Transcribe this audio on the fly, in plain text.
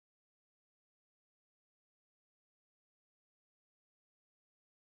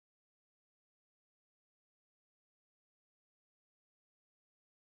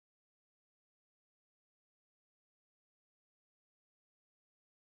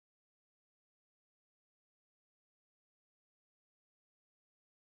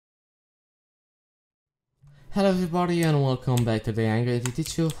Hello everybody and welcome back. Today I'm going to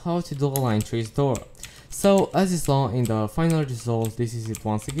teach you how to do a Linetrace door. So as you saw in the final result, this is it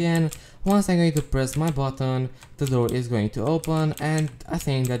once again. Once I'm going to press my button, the door is going to open, and I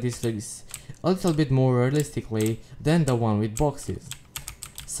think that this looks a little bit more realistically than the one with boxes.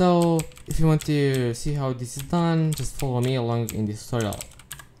 So if you want to see how this is done, just follow me along in this tutorial.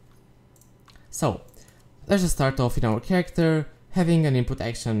 So let's just start off in our character having an input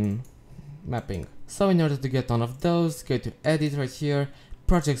action mapping. So in order to get one of those, go to edit right here,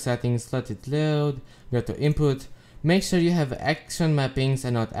 project settings, let it load, go to input, make sure you have action mappings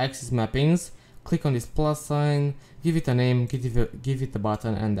and not axis mappings, click on this plus sign, give it a name, give it a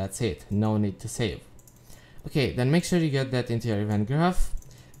button, and that's it, no need to save. Okay, then make sure you get that into your event graph,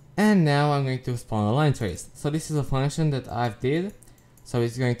 and now I'm going to spawn a Linetrace. So this is a function that I've did, so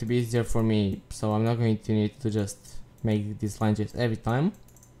it's going to be easier for me, so I'm not going to need to just make this Linetrace every time.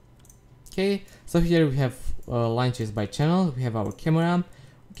 Okay, so here we have Linetrace by channel, we have our camera,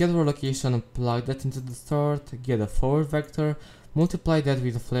 get our location, plug that into the start, get a forward vector, multiply that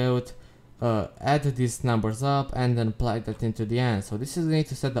with a float, add these numbers up, and then plug that into the end. So this is going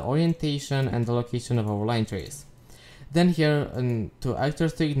to set the orientation and the location of our Linetrace. Then here, to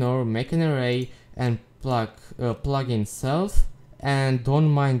actors to ignore, make an array and plug in self, and don't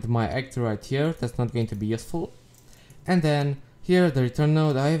mind my actor right here, that's not going to be useful. And then here the return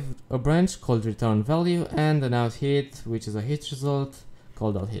node, I have a branch called return value and an out hit, which is a hit result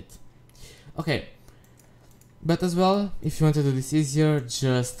called out hit. Okay, but as well, if you want to do this easier,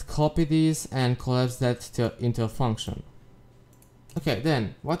 just copy this and collapse that into a function. Okay,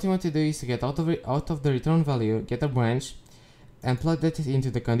 then what you want to do is to get out of the return value, get a branch and plug that into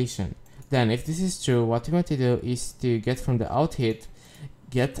the condition. Then if this is true, what you want to do is to get from the out hit,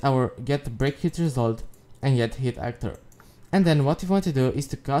 get the break hit result and get hit actor. And then what you want to do is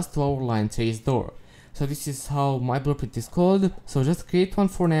to cast to our Linetrace door. So this is how my blueprint is called, so just create one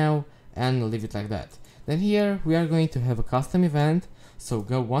for now and leave it like that. Then here we are going to have a custom event, so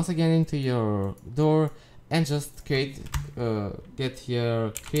go once again into your door and just create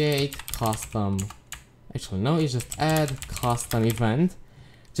custom, actually no, it's just add custom event,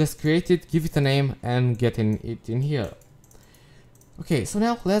 just create it, give it a name and get it in here. Okay, so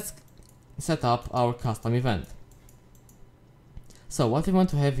now let's set up our custom event. So what we want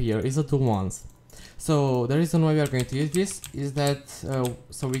to have here is a do once. So the reason why we are going to use this is that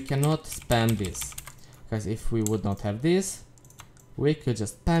so we cannot spam this, because if we would not have this, we could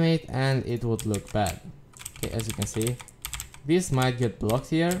just spam it and it would look bad. Okay, as you can see, this might get blocked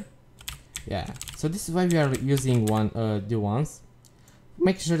here. Yeah, so this is why we are using do once.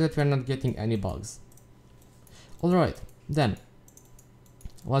 Make sure that we are not getting any bugs. Alright, then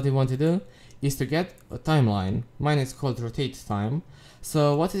what we want to do is to get a timeline. Mine is called rotate time.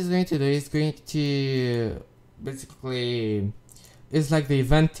 So what it's going to do is going to basically, it's like the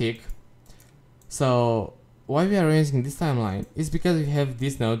event tick. So why we are using this timeline is because we have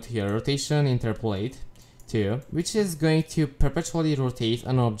this node here, rotation interpolate 2, which is going to perpetually rotate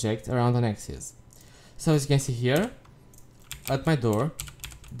an object around an axis. So as you can see here at my door,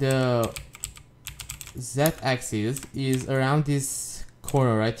 the z-axis is around this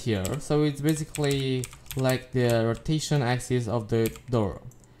corner right here, so it's basically like the rotation axis of the door.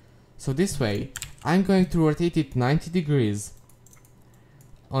 So this way I'm going to rotate it 90 degrees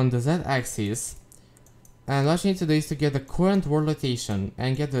on the z-axis, and what you need to do is to get the current world rotation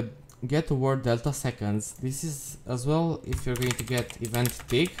and get the word delta seconds. This is as well if you're going to get event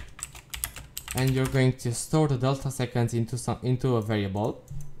tick and you're going to store the delta seconds into a variable,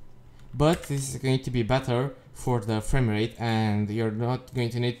 but this is going to be better for the frame rate and you're not going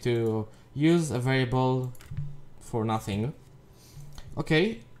to need to use a variable for nothing.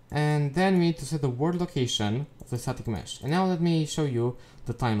 Okay, and then we need to set the world location of the static mesh. And now let me show you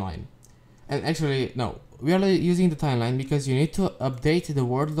the timeline. And actually, no, we are using the timeline because you need to update the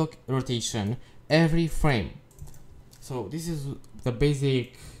world rotation every frame. So this is the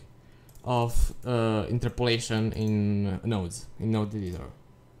basic of interpolation in nodes, in node editor.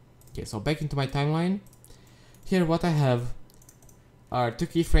 Okay, so back into my timeline. Here what I have are two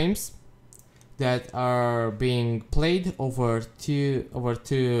keyframes that are being played over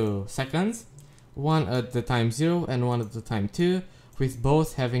two seconds, one at the time 0 and one at the time 2, with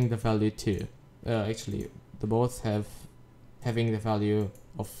both having the value 2. Actually, they both having the value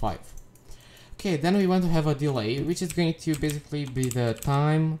of 5. Okay, then we want to have a delay, which is going to basically be the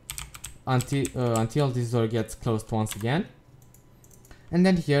time until this door gets closed once again. And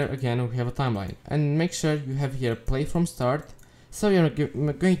then here again we have a timeline, and make sure you have here play from start, so you're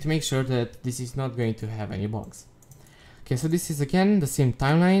going to make sure that this is not going to have any bugs. Okay, so this is again the same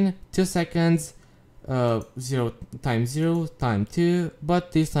timeline, 2 seconds, 0 times 0 times 2,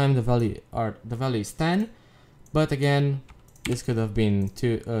 but this time the value is 10. But again, this could have been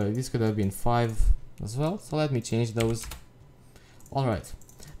 2, this could have been 5 as well, so let me change those. Alright,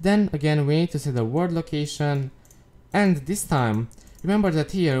 then again we need to set the word location, and this time remember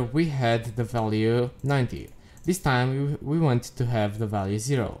that here we had the value 90. This time we want to have the value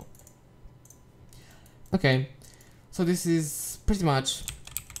 0. Okay, so this is pretty much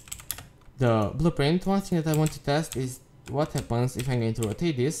the blueprint. One thing that I want to test is what happens if I'm going to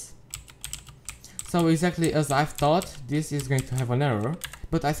rotate this. So exactly as I've thought, this is going to have an error,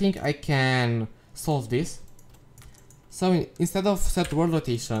 but I think I can solve this. So instead of set word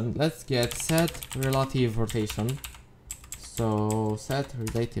rotation, let's get set relative rotation. So set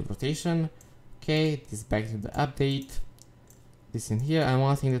relative rotation. Okay, this back to the update. This in here, and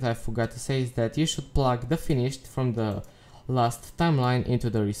one thing that I forgot to say is that you should plug the finished from the last timeline into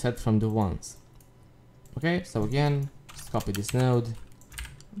the reset from the ones. Okay, so again, just copy this node,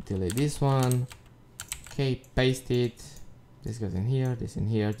 delete this one. Okay, paste it. This goes in here, this in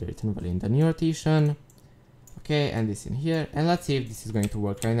here, the return value in the new rotation. Okay, and this in here, and let's see if this is going to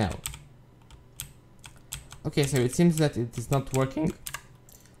work right now. Okay, so it seems that it is not working.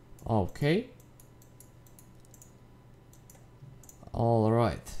 Okay.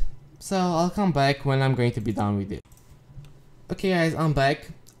 Alright. So I'll come back when I'm going to be done with it. Okay guys, I'm back.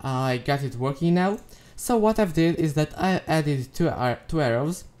 I got it working now. So what I've did is that I added two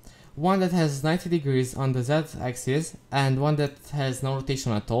arrows. One that has 90 degrees on the z-axis and one that has no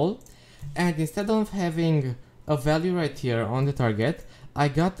rotation at all. And instead of having a value right here on the target, I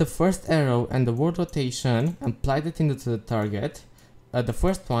got the first arrow and the word rotation and applied it into the target, the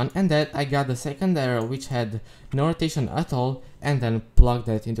first one, and then I got the second arrow which had no rotation at all and then plugged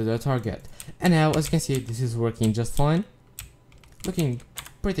that into the target. And now as you can see, this is working just fine. Looking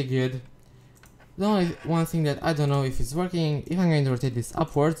pretty good. The only one thing that I don't know if it's working, if I'm going to rotate this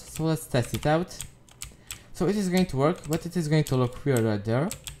upwards, so let's test it out. So it is going to work, but it is going to look weird right there.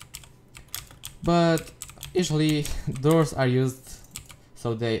 But usually doors are used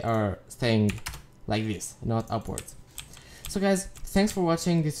so they are staying like this, not upwards. So guys, thanks for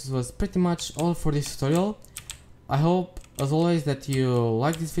watching. This was pretty much all for this tutorial. I hope as always that you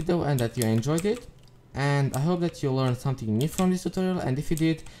liked this video and that you enjoyed it. And I hope that you learned something new from this tutorial, and if you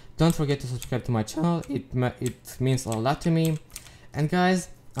did, don't forget to subscribe to my channel. It means a lot to me. And guys,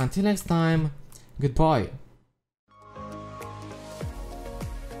 until next time, goodbye.